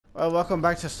Well, welcome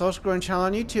back to Slow Scrolling channel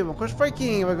on YouTube. Of course,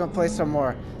 Breaking. We're gonna play some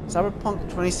more Cyberpunk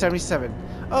 2077.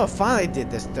 Oh, finally did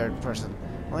this third person.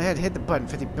 Only had to hit the button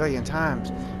 50 billion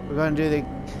times. We're gonna do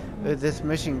this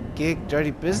mission gig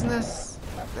dirty business.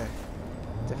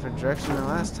 Different direction than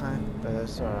last time, but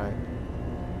it's alright.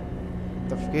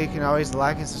 Don't forget you can always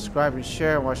like and subscribe and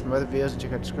share and watch my other videos and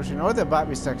check out the description or the about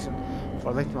me section for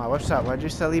a link to my website where I do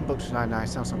sell ebooks for 99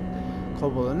 cents on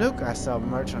Global and Nuke. I sell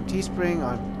merch on Teespring,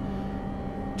 on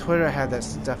Twitter. I have that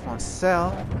stuff on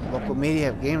sale. Local media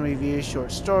have game reviews,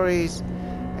 short stories,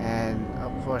 and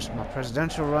of course my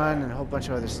presidential run and a whole bunch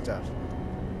of other stuff.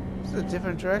 It's a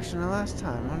different direction than last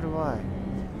time. I wonder why.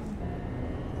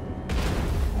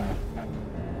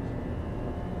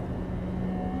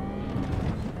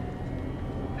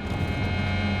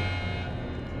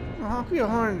 Well, honk your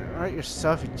horn right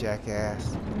yourself, you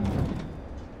jackass.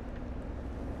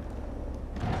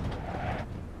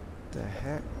 The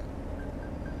heck?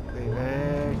 Be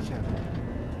very careful.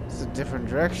 It's a different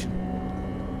direction.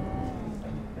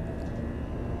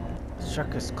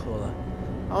 Circus Cola.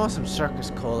 I want some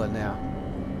Circus Cola now.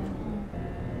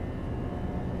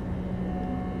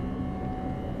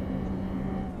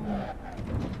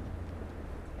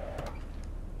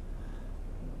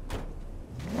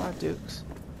 Come on, Dukes.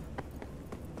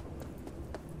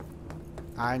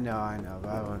 I know, but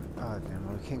I won't. Oh,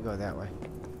 damn, we can't go that way.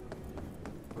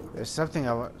 There's some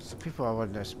people I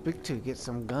want to speak to, get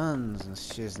some guns and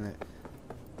shiznit.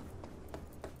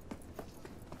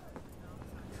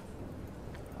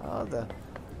 Oh, the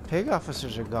pig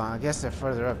officers are gone. I guess they're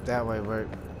further up that way. We're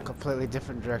completely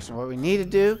different direction. What we need to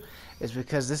do is,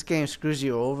 because this game screws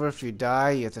you over if you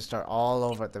die, you have to start all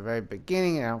over at the very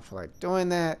beginning, and I don't feel like doing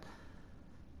that.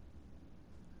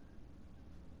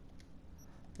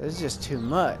 This is just too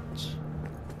much.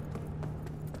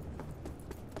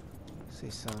 See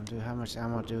some, dude. How much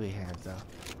ammo do we have, though?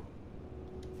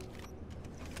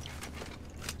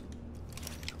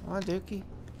 Come on, Dookie.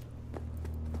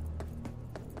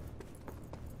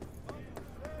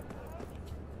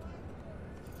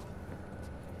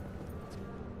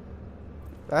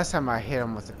 Last time I hit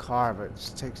him with the car, but it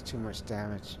just takes too much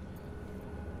damage.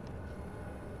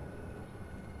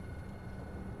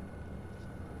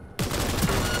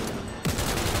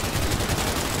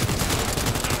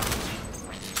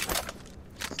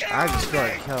 I just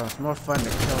gotta kill him. It's more fun to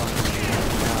kill him.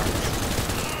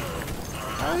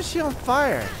 How is she on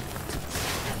fire?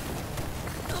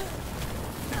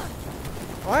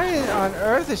 Why on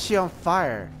earth is she on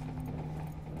fire?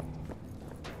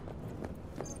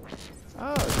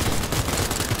 Oh.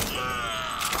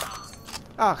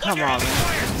 Oh, come on, man.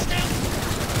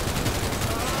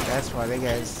 That's why they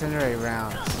got incinerate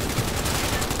rounds.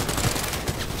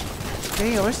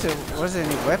 Dang, I wish there wasn't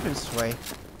any weapon sway.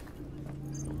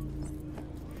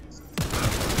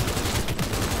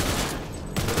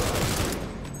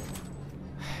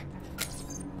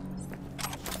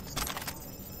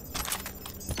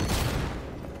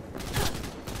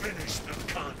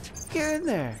 Get in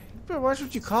there. You better watch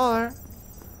what you call her.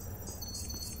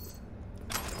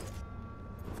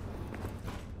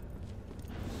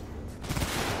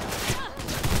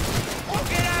 We'll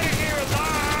get out of here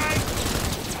alive!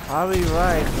 Probably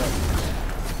right, but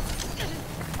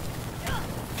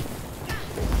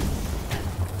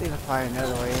I think I'll find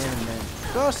another way in and then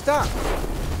go stop.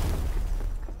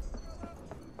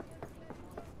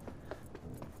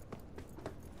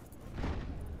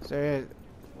 Is there an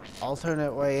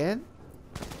alternate way in?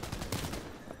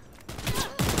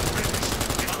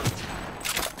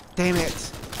 Damn it!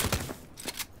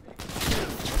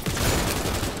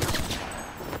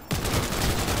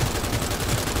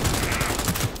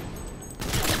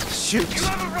 Shoot! You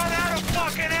ever run out of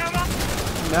fucking ammo?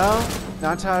 No,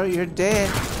 not until you're dead.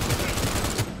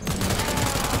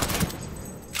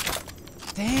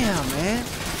 Damn, man!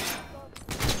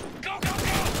 Go, go, go!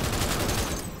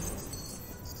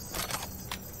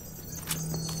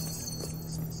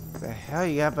 The hell,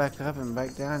 you got back up and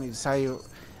back down? You decided you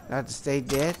not to stay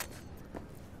dead?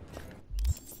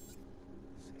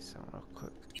 See something real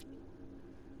quick.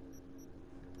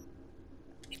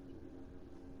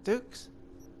 Dukes?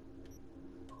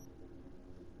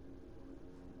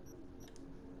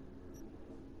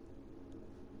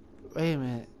 Wait a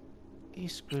minute. He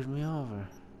screwed me over.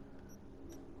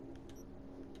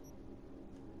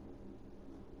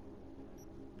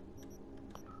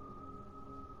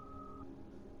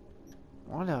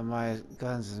 One of my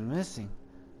guns is missing.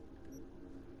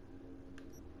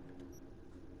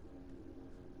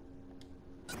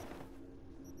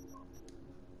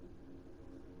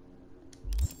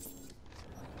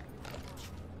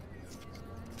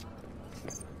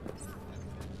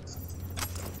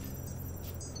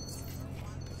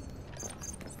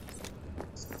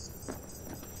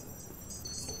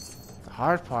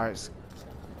 hard parts.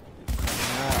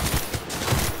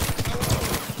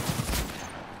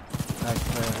 Nice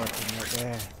player working right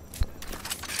there.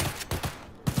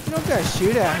 You don't gotta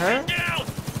shoot at her.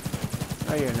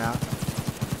 No, you're not.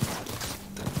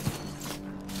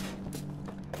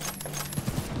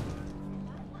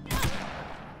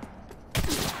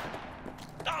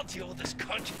 I'll deal with this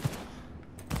cunt.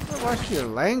 Watch your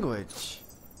language.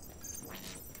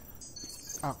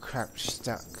 Oh crap,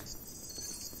 stuck.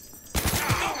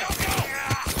 Go, go, go!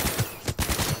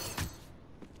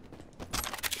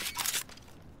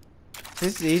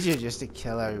 This is easier just to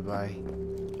kill everybody.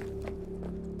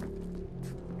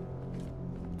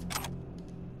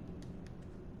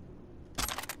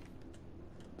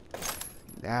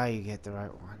 Now you get the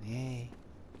right one, yay.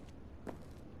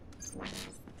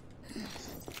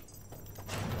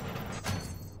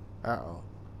 Uh-oh.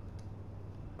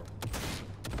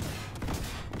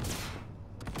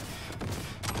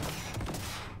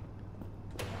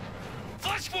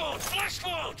 Flash wound! Flash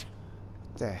wound!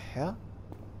 The hell?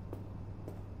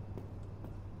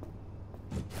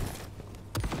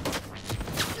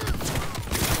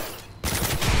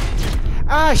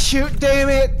 Ah, shoot, damn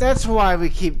it! That's why we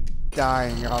keep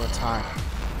dying all the time.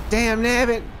 Damn,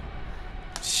 nabbit!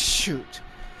 Shoot.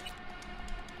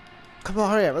 Come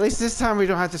on, hurry up. At least this time we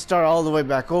don't have to start all the way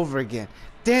back over again.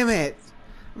 Damn it!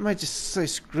 I might just say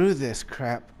screw this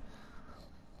crap.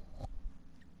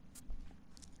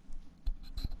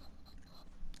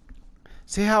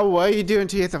 See how well you do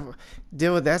until you have to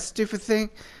deal with that stupid thing?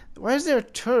 Why is there a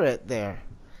turret there?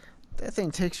 That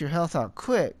thing takes your health out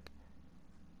quick.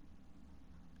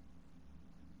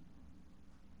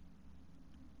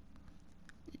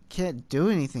 You can't do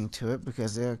anything to it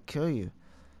because they'll kill you.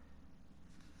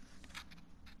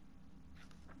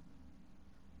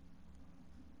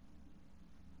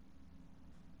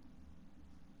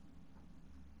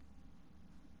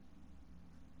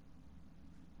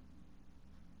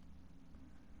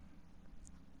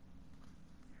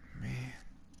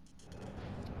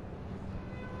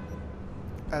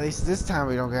 At least this time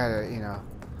we don't gotta, you know,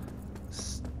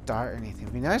 start anything.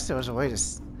 It'd be nice if there was a way to.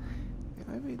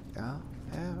 Maybe. Oh,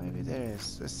 yeah, maybe there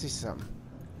is. Let's see something.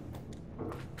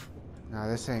 No,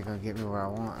 this ain't gonna get me where I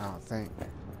want, I don't think.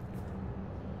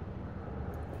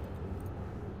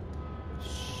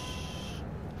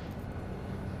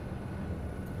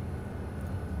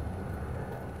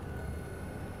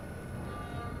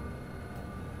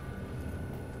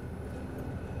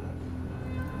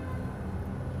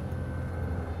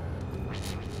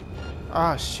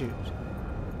 Oh, shoot.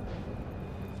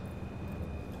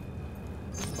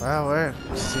 Well, we're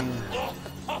seeing.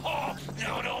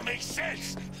 Now it all makes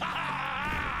sense.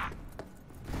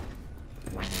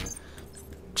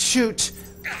 Shoot!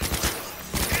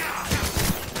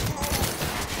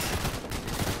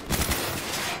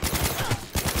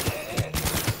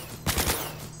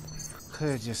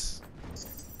 Could've just.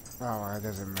 Oh, it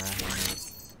doesn't matter.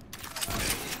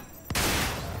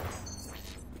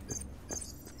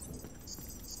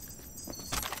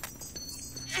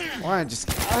 Why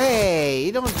just? Hey,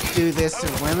 you don't do this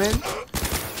to women,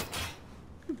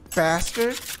 you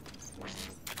bastard!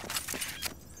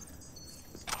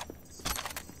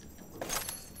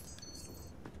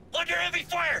 Under heavy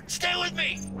fire! Stay with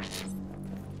me!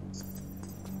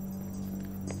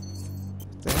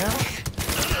 The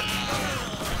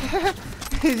hell?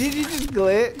 Did you just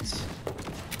glitch?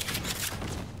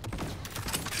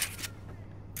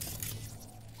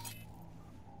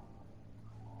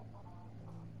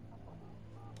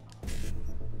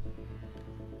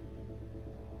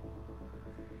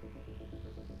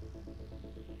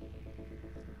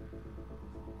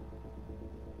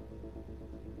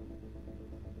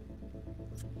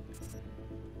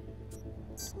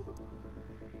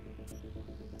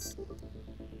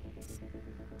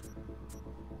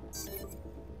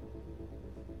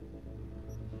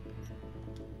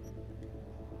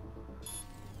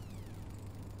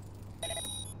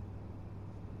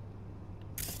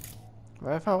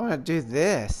 What if I want to do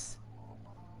this?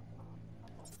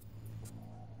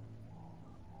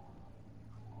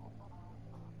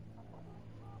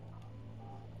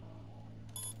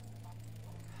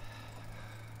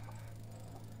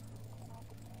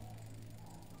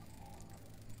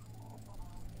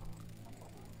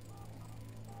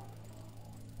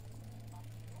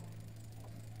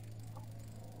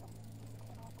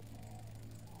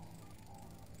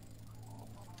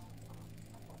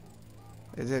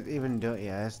 Is it even doing?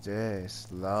 Yeah, it's doing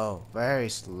slow, very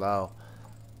slow.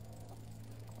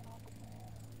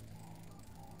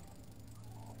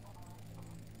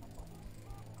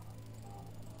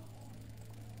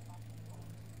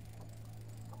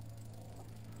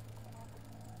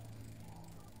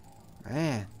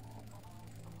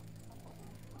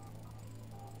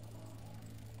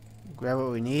 grab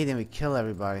what we need and we kill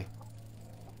everybody.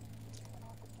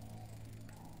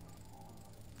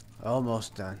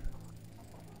 Almost done.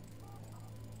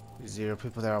 0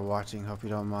 people that are watching. Hope you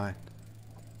don't mind.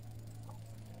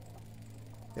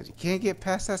 But you can't get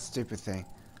past that stupid thing.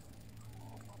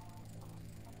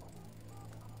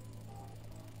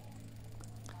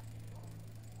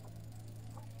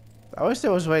 I wish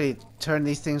there was a way to turn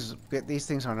these things, get these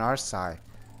things on our side.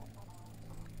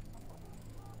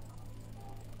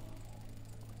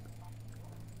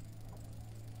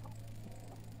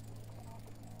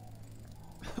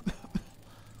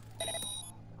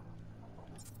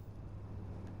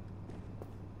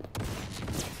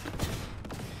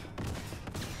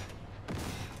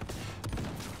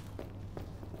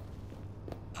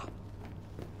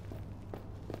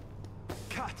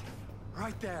 Cut!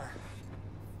 Right there.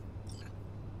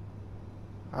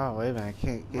 Oh, wait a minute, I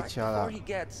can't get y'all out. Before he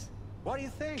gets... What do you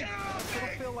think? It'll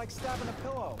feel like stabbing a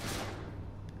pillow.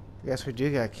 Guess we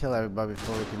do gotta kill everybody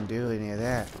before we can do any of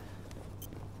that.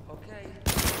 Okay.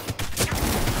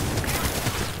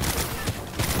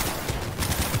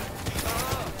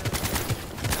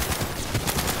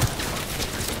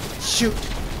 Shoot!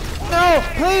 No!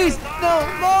 Please! No!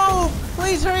 Move!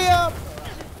 Please hurry up!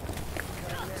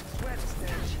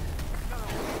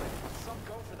 Some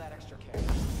go for that extra care.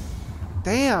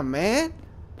 Damn, man!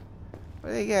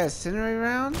 What, they got incendiary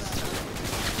rounds?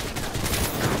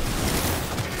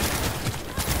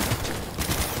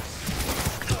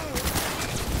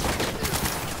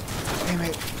 Damn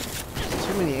it.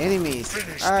 Too many enemies.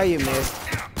 Ah, you missed.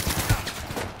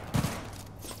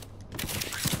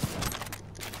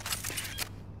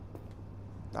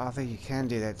 I don't think you can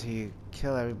do that till you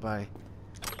kill everybody.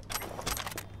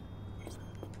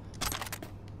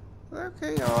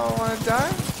 Okay, y'all wanna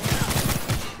die?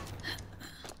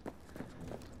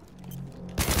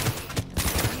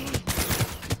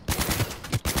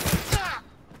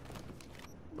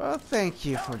 Well, thank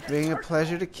you for being a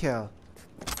pleasure to kill.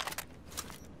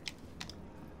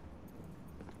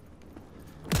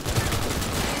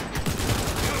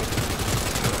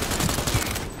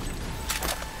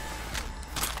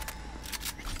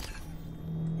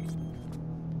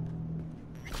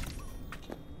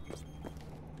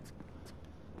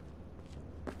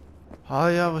 All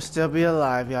y'all will still be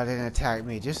alive. Y'all didn't attack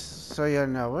me. Just so y'all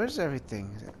know. Where's everything?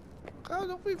 Oh,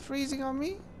 don't be freezing on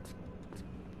me.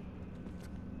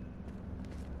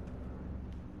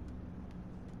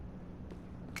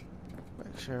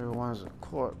 Make sure everyone's a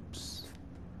corpse.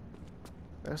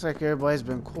 Looks like everybody's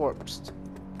been corpsed.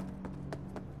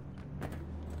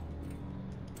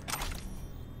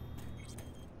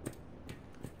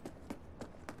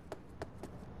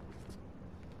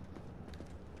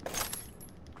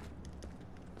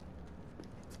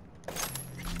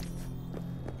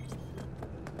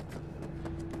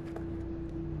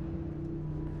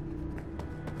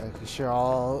 Making sure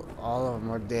all of them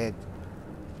are dead.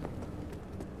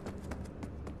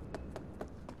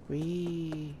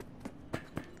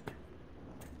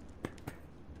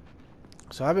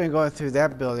 So I've been going through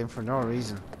that building for no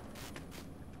reason.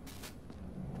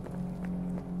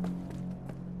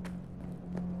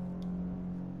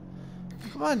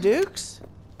 Come on, Dukes.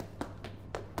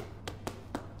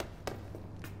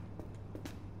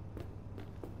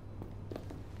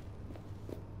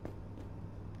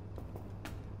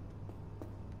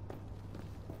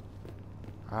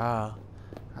 Oh,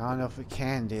 I don't know if we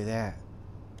can do that.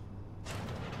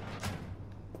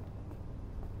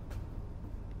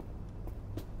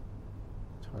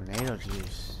 Tornado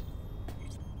juice.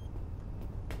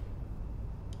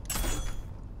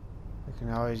 We can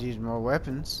always use more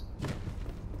weapons.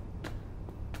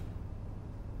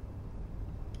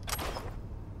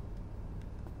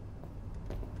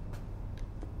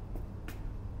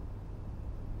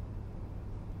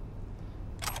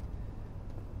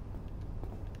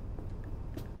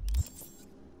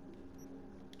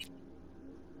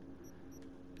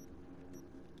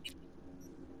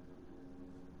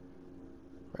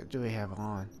 What do we have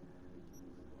on?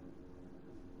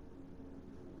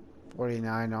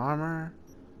 49 armor.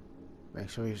 Make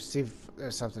sure you see if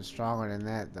there's something stronger than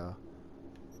that, though.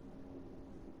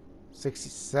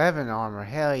 67 armor.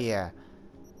 Hell yeah.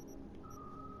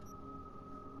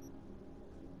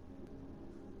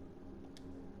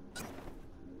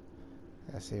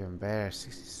 That's even better.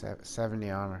 67, 70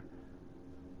 armor.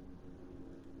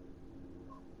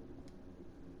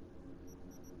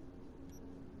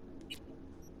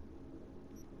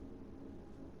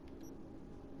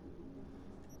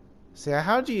 See,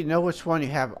 how do you know which one you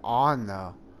have on,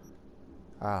 though?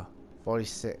 Oh,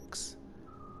 46.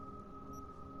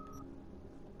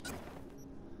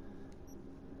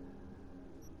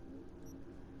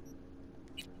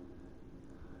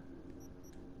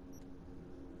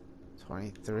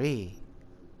 23.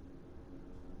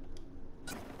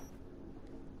 Get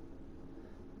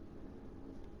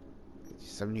you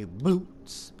some new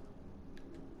boots.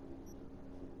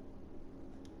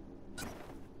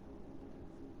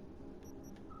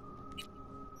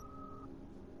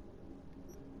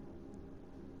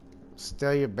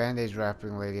 Still your bandage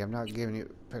wrapping, lady. I'm not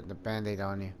putting the band-aid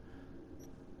on you.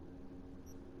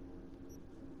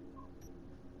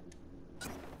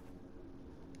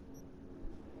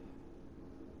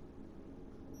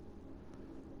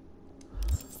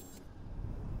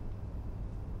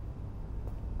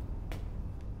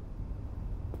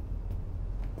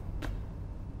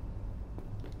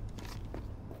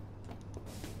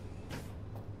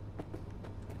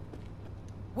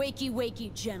 Wakey,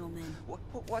 wakey, gentlemen.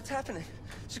 What's happening?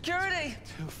 Security!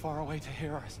 Too far away to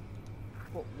hear us.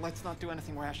 Well, let's not do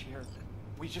anything rash here.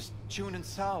 We just tune and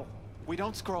sell. We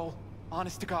don't scroll.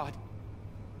 Honest to God.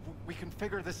 We can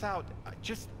figure this out.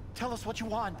 Just tell us what you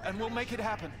want, and we'll make it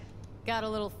happen. Got a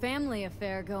little family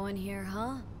affair going here,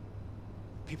 huh?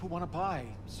 People want to buy,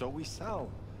 so we sell.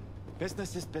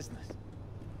 Business is business.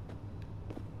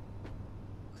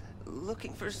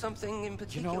 Looking for something in You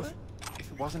particular? know,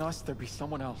 if it wasn't us, there'd be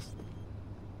someone else.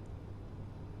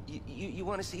 You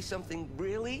want to see something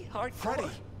really hardcore? Freddy!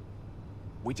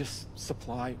 We just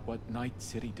supply what Night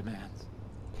City demands.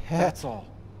 That's all.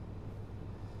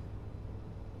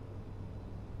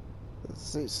 Let's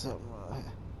see something.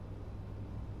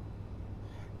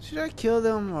 Should I kill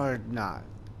them or not?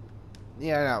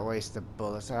 Yeah, not waste the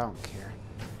bullets. I don't care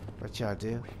what y'all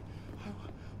do. I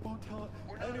won't tell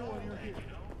anyone you're here.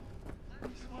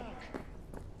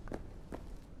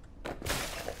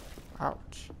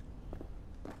 Ouch.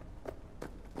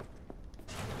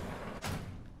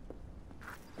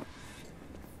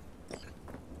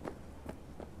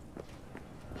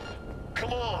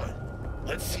 Come on.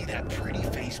 Let's see that pretty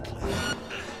faceplate.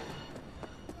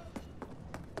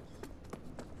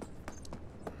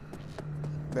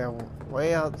 They're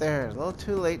way out there. A little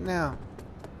too late now.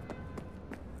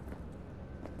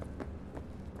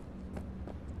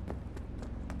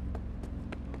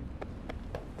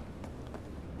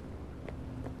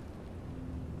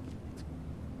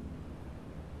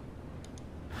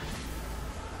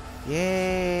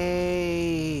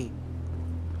 Yay!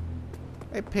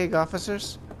 Hey, pig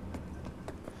officers.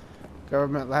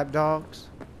 Government lapdogs.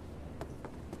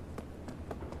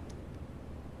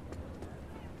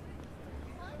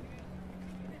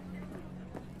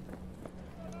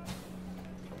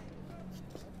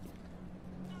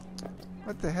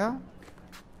 What the hell?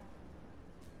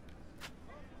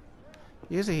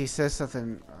 Usually he says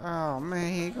something. Oh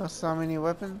man, he ain't gonna sell me any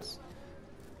weapons.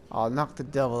 I'll knock the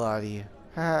devil out of you.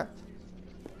 Ha.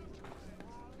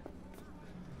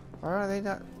 Why are they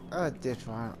not? Oh, ditch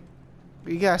one.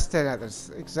 You gotta stand at this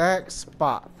exact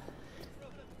spot.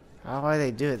 How do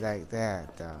they do it like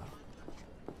that, though?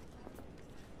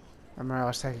 I remember I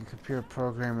was taking computer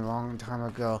programming a long time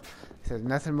ago. It said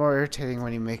nothing more irritating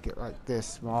when you make it like this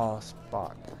small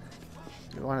spot.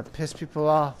 You want to piss people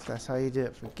off, that's how you do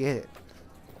it. Forget it.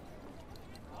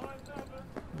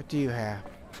 What do you have?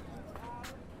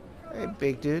 Hey,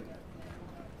 big dude.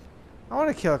 I want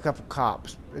to kill a couple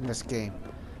cops in this game,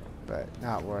 but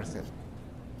not worth it.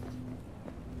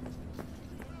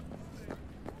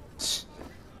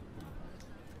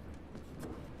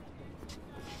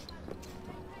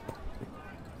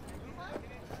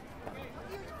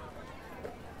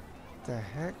 The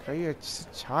heck? Are you just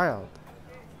a child?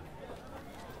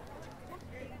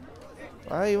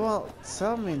 Well, you won't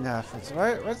sell me nothing.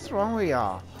 What's wrong with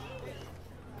y'all?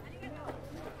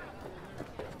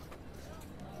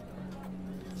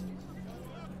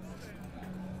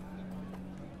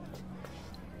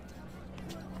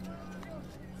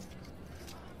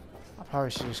 I probably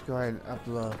should just go ahead and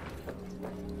upload.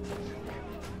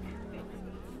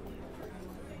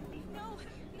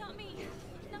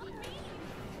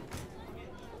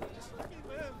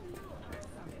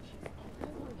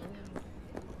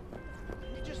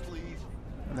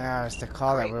 Now it's the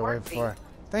call that we're waiting for.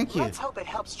 Thank you. Let's hope it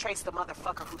helps trace the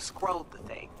motherfucker who scrolled the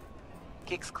thing.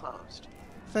 Gig's closed.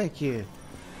 Thank you.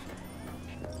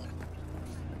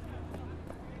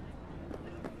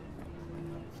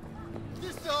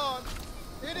 This arm,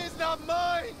 it is not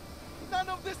mine. None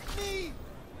of this me.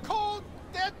 Cold,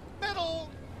 dead metal.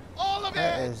 All of What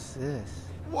it. is this?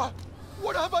 What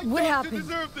have I What done to happened?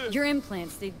 deserve this? Your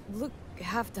implants, they look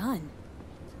half done.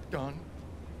 Done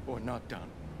or not done?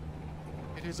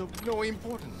 It is of no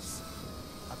importance.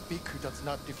 A bhikkhu does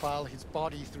not defile his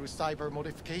body through cyber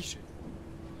modification.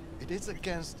 It is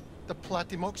against the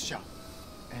Platimoksha.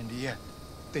 And yet,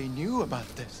 they knew about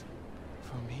this.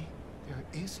 For me, There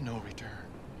is no return.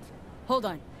 Hold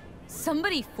on.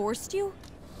 Somebody forced you?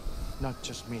 Not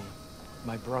just me,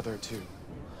 my brother too.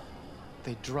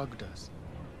 They drugged us,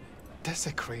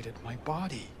 desecrated my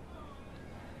body.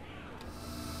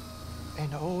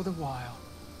 And all the while,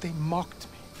 they mocked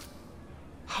me.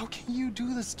 How can you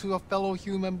do this to a fellow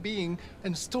human being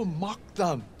and still mock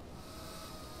them?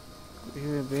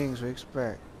 Human beings we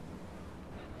expect.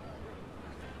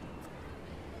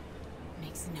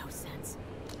 Makes no sense.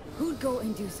 Who'd go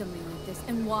and do something like this,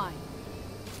 and why?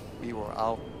 We were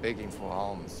out begging for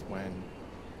alms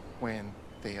when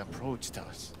they approached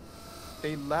us.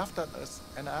 They laughed at us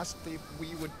and asked if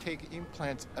we would take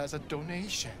implants as a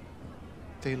donation.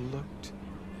 They looked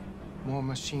more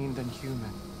machine than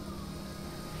human.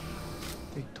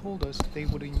 They told us they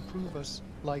would improve us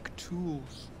like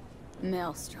tools.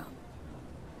 Maelstrom.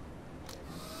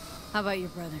 How about your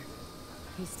brother?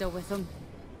 He's still with them?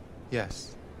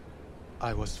 Yes,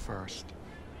 I was first.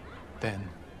 Then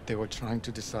they were trying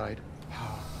to decide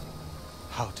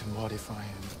how to modify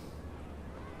him.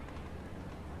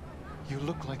 You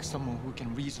look like someone who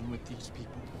can reason with these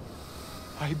people.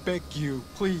 I beg you,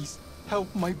 please,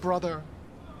 help my brother.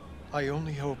 I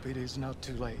only hope it is not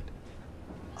too late.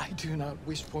 I do not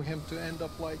wish for him to end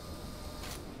up like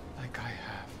I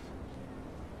have.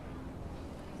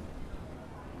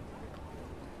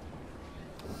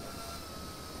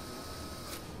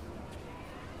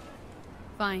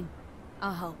 Fine.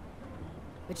 I'll help.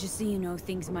 But just so you know,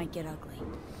 things might get ugly.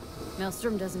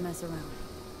 Maelstrom doesn't mess around.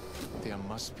 There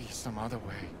must be some other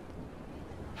way.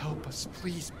 Help us,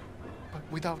 please, but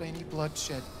without any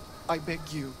bloodshed. I beg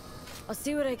you. I'll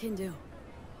see what I can do.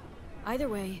 Either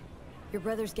way, your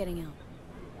brother's getting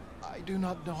out. I do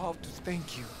not know how to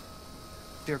thank you.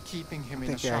 They're keeping him I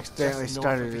in a think I shop accidentally just north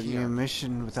started of a here. new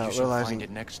mission without You should realizing. find it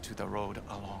next to the road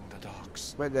along the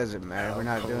docks. But it doesn't matter. We're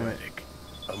not doing it. Poetic.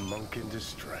 A monk in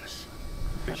distress.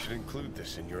 They should include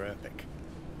this in your epic.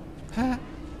 Huh?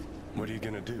 What are you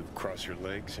gonna do? Cross your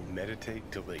legs and meditate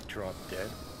till they drop dead?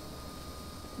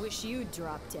 Wish you'd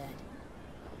drop dead.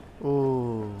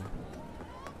 Ooh.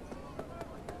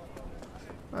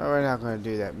 Well, we're not going to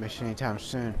do that mission anytime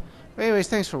soon. But anyways,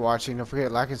 thanks for watching. Don't forget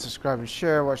to like and subscribe and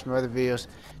share. Watch my other videos.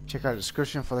 Check out the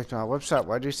description for a link to my website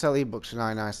where I do sell ebooks for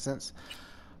 99 cents.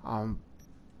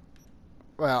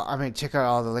 Well, I mean, check out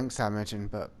all the links I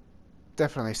mentioned, but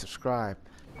definitely subscribe.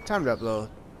 Time to upload.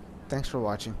 Thanks for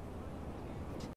watching.